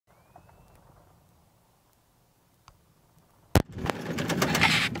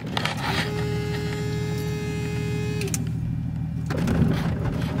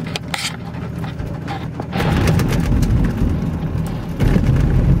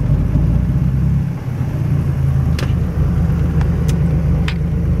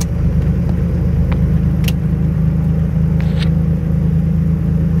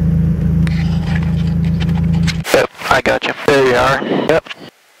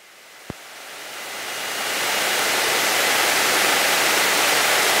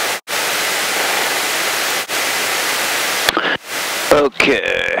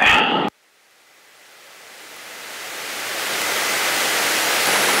Okay.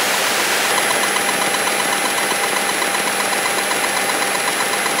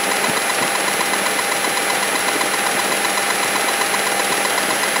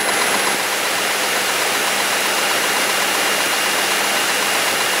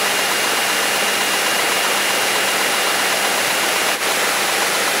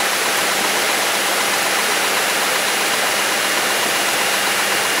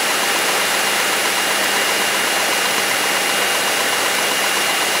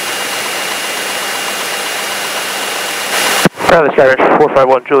 Bradley Sky Ranch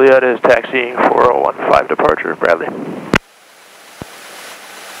 451 Juliet is taxiing 4015 departure, Bradley.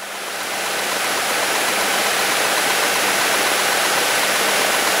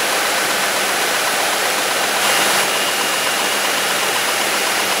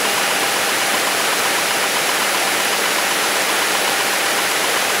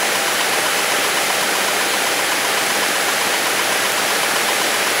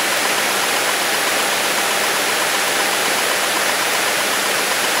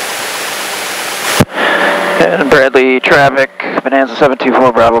 And Bradley, traffic, Bonanza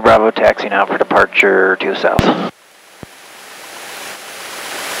 724 Bravo Bravo, taxi now for departure to the south.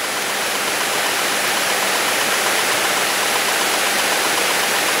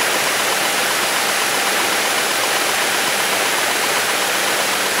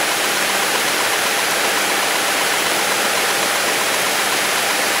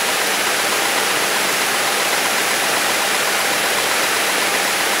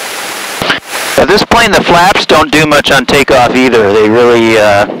 This plane, the flaps don't do much on takeoff either. They really,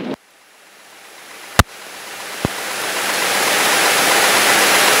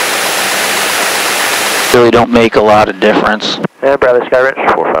 really don't make a lot of difference. And Bradley Sky Ranch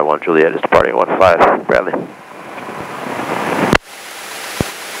 451 Juliet is departing 15, Bradley.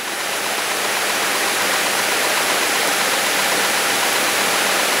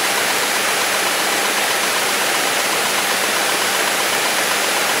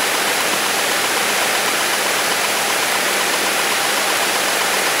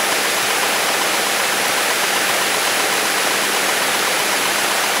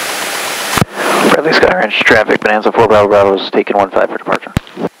 Bradley Sky Ranch, traffic, Bonanza 4 Bravo Bravo is taking 15 for departure.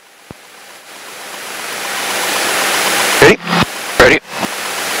 Ready? Ready.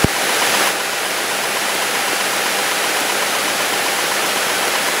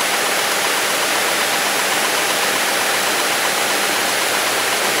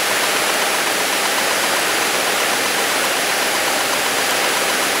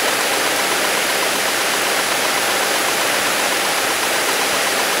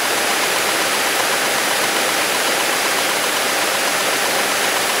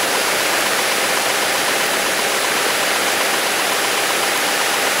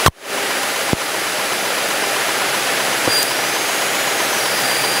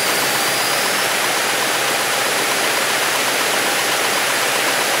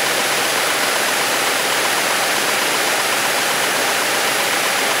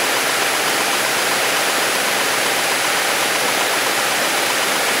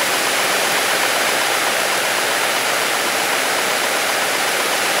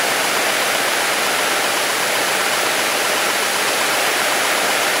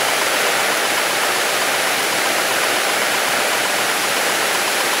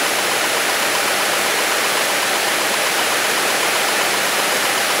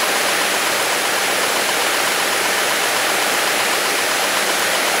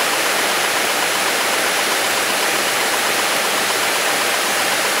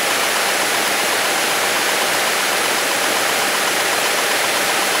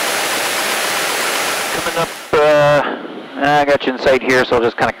 Coming up, I got you in sight here, so I'll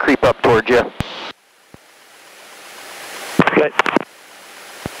just kind of creep up towards you. Okay.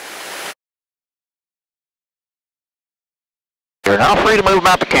 You're now free to move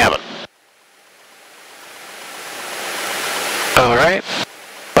out the cabin. All right.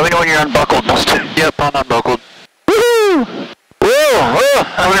 Let me know when you're unbuckled, Dustin. Yep, I'm unbuckled. Woohoo! Whoa, whoa!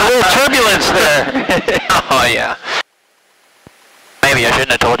 I'm in a little turbulence there. Oh, yeah. Maybe I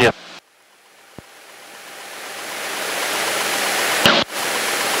shouldn't have told you.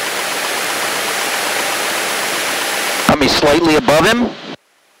 Let me slightly above him?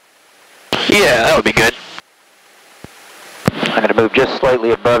 Yeah, that would be good. I'm going to move just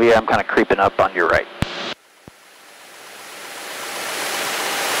slightly above you. I'm kind of creeping up on your right.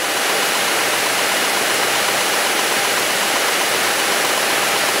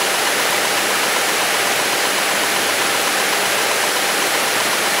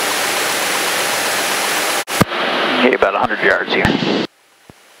 Okay, about about 100 yards here.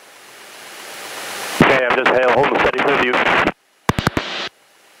 Okay, I'm just holding steady for you.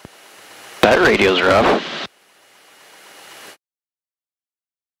 That radio's rough.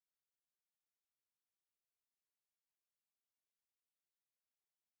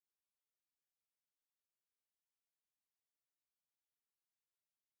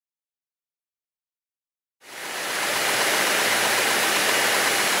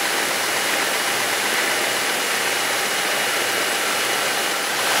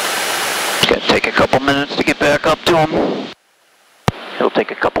 It's gonna take a couple minutes to get back up to him. It'll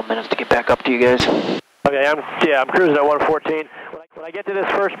take a couple minutes to get back up to you guys. Okay, I'm cruising at 114. When I get to this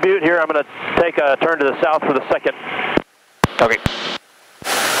first butte here, I'm going to take a turn to the south for the second. Okay.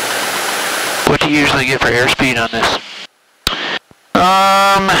 What do you usually get for airspeed on this?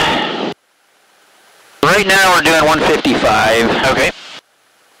 Right now we're doing 155. Okay.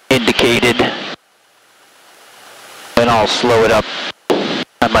 Indicated. Then I'll slow it up.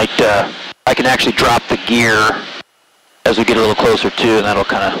 I can actually drop the gear as we get a little closer to, and that'll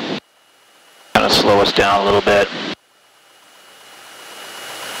kind of slow us down a little bit.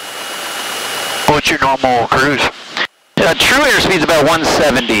 What's your normal cruise? True airspeed's about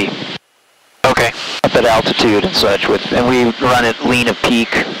 170. Okay. Up at altitude and such, and we run at lean of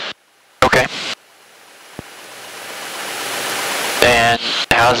peak. Okay. And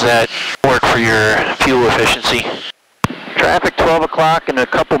how's that work for your fuel efficiency? Traffic 12 o'clock and a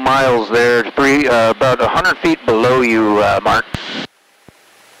couple miles there, about 100 feet below you, Mark.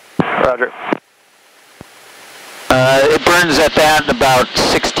 Roger. It burns at that about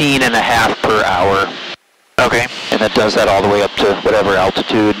 16 and a half per hour. Okay. And it does that all the way up to whatever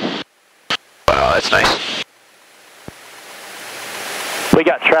altitude. Wow, that's nice. We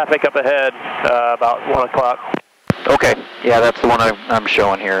got traffic up ahead about 1 o'clock. Okay. Yeah, that's the one I'm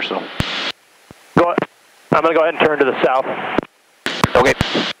showing here, so. I'm going to go ahead and turn to the south. Okay.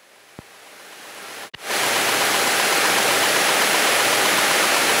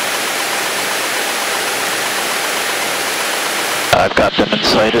 I've got them in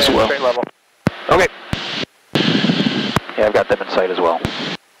sight as well. Straight level. Okay. Yeah, I've got them in sight as well.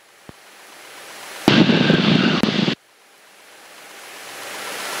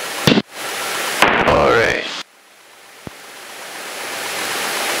 All right.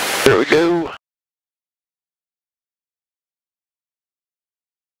 There we go.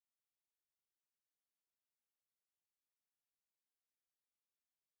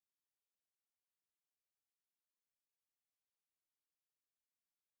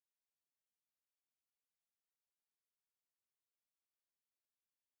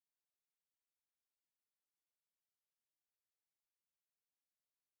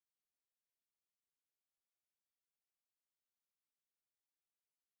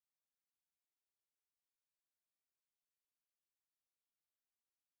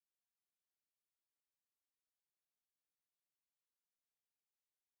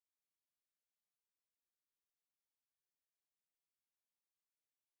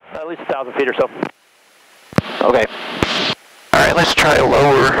 At least 1,000 feet or so. Okay. All right, let's try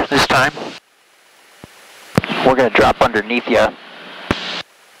lower this time. We're going to drop underneath you.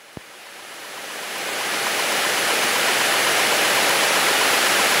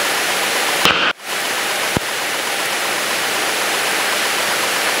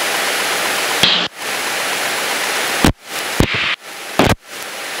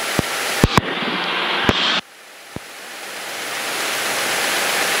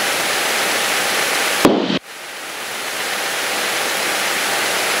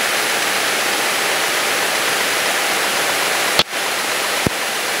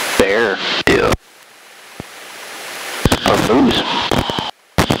 There. Yeah. A moose.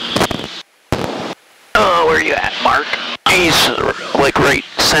 Oh, where are you at, Mark? He's like right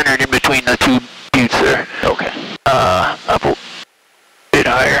centered in between the two buttes there. Okay. Up a bit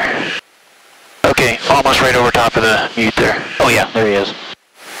higher. Okay, almost right over top of the butte there. Oh yeah, there he is.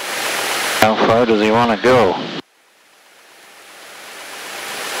 How far does he want to go?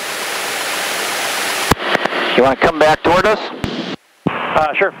 You want to come back toward us?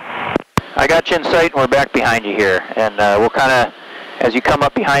 Sure. I got you in sight, and we're back behind you here. And we'll kind of, as you come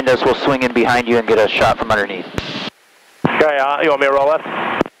up behind us, we'll swing in behind you and get a shot from underneath. Okay, you want me to roll left?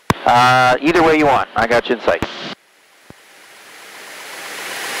 Either way you want. I got you in sight.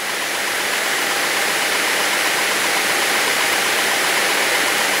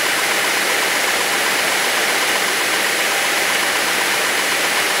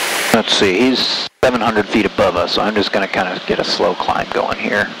 Let's see, he's 700 feet above us, so I'm just going to kind of get a slow climb going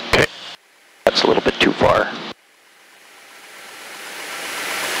here. Okay. That's a little bit too far.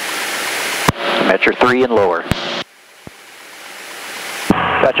 I'm at your 3 and lower.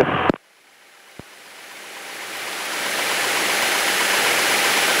 Gotcha.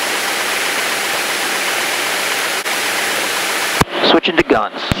 Switching to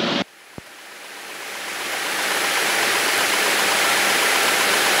guns.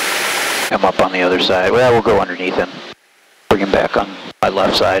 Come up on the other side. Well, we'll go underneath him. Bring him back on my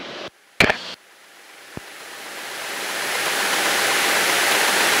left side. Okay.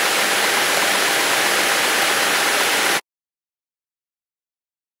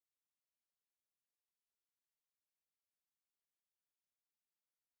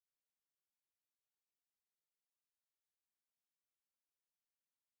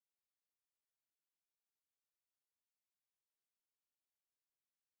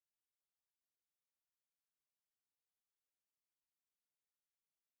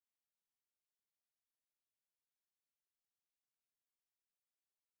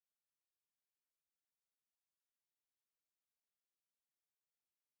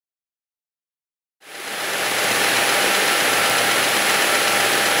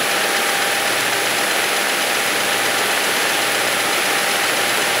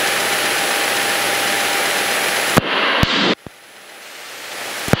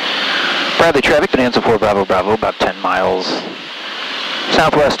 Bradley traffic, Bonanza 4 Bravo Bravo, about 10 miles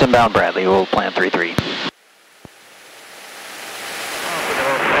southwest inbound Bradley. We'll plan 3-3.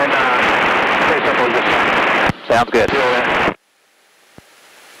 Sounds good.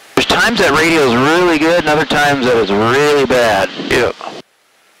 There's times that radio is really good and other times that it's really bad. Yep.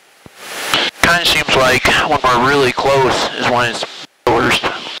 Kind of seems like when we're really close is when it's the worst.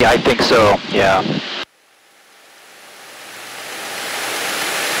 Yeah, I think so, yeah.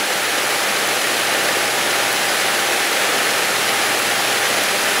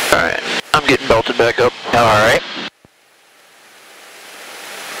 Alright, I'm getting belted back up. Alright.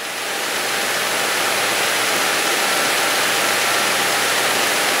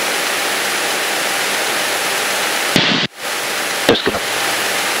 Just gonna...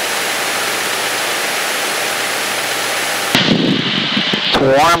 It's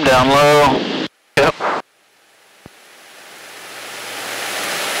warm down low. Yep.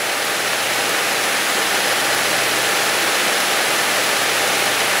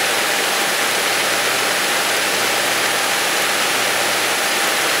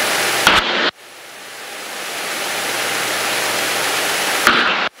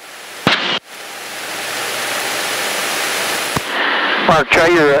 Mark,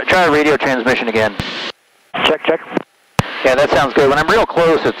 try a radio transmission again. Check, check. Yeah, that sounds good. When I'm real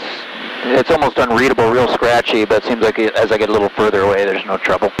close, it's almost unreadable, real scratchy, but it seems like as I get a little further away, there's no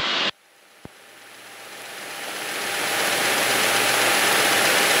trouble.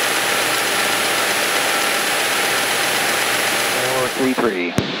 433.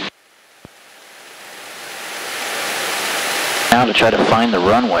 Now to try to find the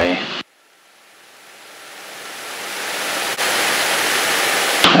runway.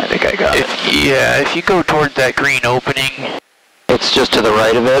 I think I got it. Yeah, if you go toward that green opening. It's just to the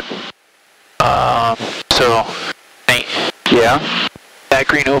right of it? So, yeah? That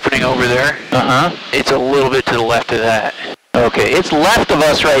green opening over there? Uh-huh. It's a little bit to the left of that. Okay, it's left of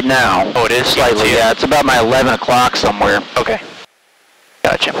us right now. Oh, it is? Slightly, yeah. It's about my 11 o'clock somewhere. Okay.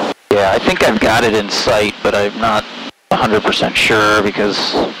 Gotcha. Yeah, I think I've got it in sight, but I'm not 100% sure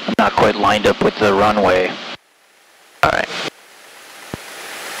because I'm not quite lined up with the runway. Alright.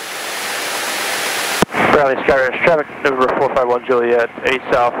 Bradley Skyrush, traffic number 451 Juliet, 8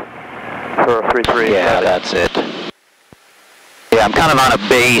 south for 33. Yeah, that's it. Yeah, I'm kind of on a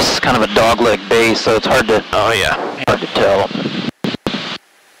base, kind of a dogleg base, so it's hard to, hard to tell.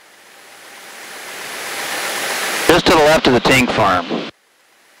 Just to the left of the tank farm.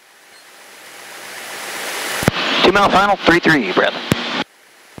 2 mile final, 3-3, Bradley.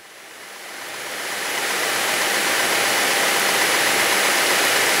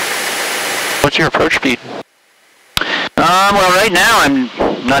 What's your approach speed? Well, right now I'm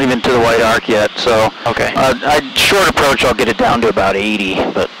not even to the white arc yet, so okay. Short approach, I'll get it down to about 80,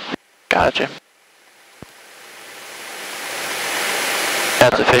 but gotcha.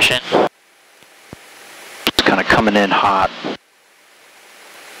 That's efficient. It's kind of coming in hot.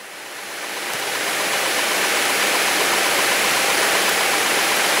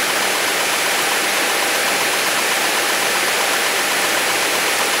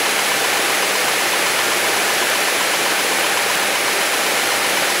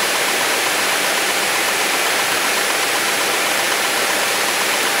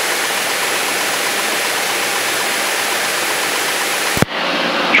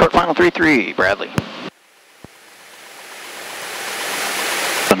 Short final 3-3, Bradley.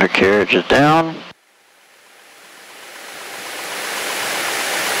 Undercarriage is down.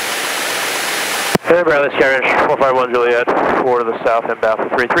 Hey, Bradley, Sky Ranch 451 Juliet, 4 to the south, inbound for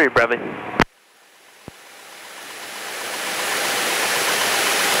 33, Bradley.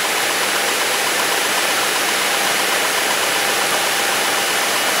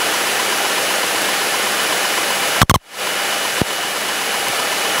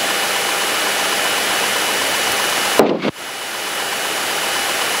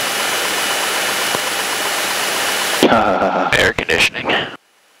 Air conditioning.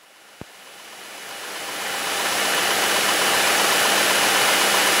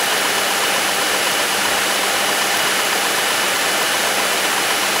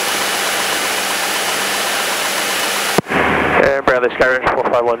 And Bradley, Sky Ranch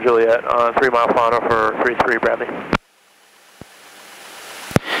 451 Juliet on 3 mile final for 33, Bradley.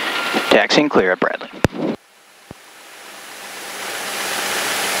 Taxiing clear at Bradley.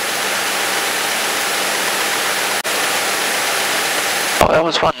 Oh, that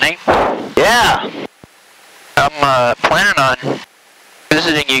was fun, Nate. Yeah. I'm planning on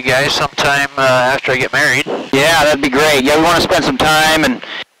visiting you guys sometime after I get married. Yeah, that'd be great. Yeah, we want to spend some time, and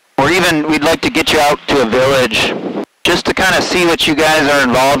we'd like to get you out to a village just to kind of see what you guys are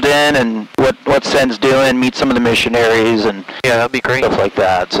involved in and what SEND's doing, meet some of the missionaries and Yeah, that'd be great. stuff like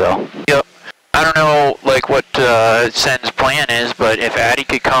that. So. Yep. I don't know, like, what SEND's plan is, but if Addie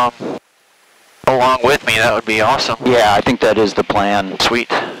could come along with me, that would be awesome. Yeah, I think that is the plan.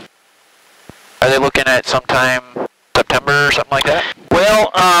 Sweet. Are they looking at sometime September or something like that? Well,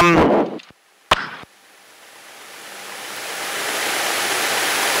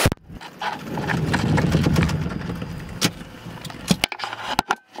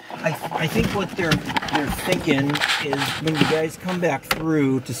 I think what they're thinking is when you guys come back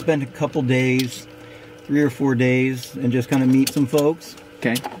through to spend a couple days, 3 or 4 days, and just kind of meet some folks.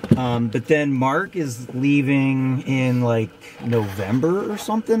 Okay. But then Mark is leaving in like November or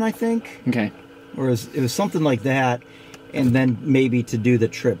something, I think. Okay. Or it was something like that, and then maybe to do the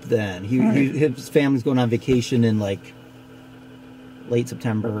trip then. His family's going on vacation in like late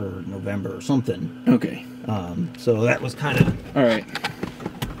September or November or something. Okay. So that was kind of all right.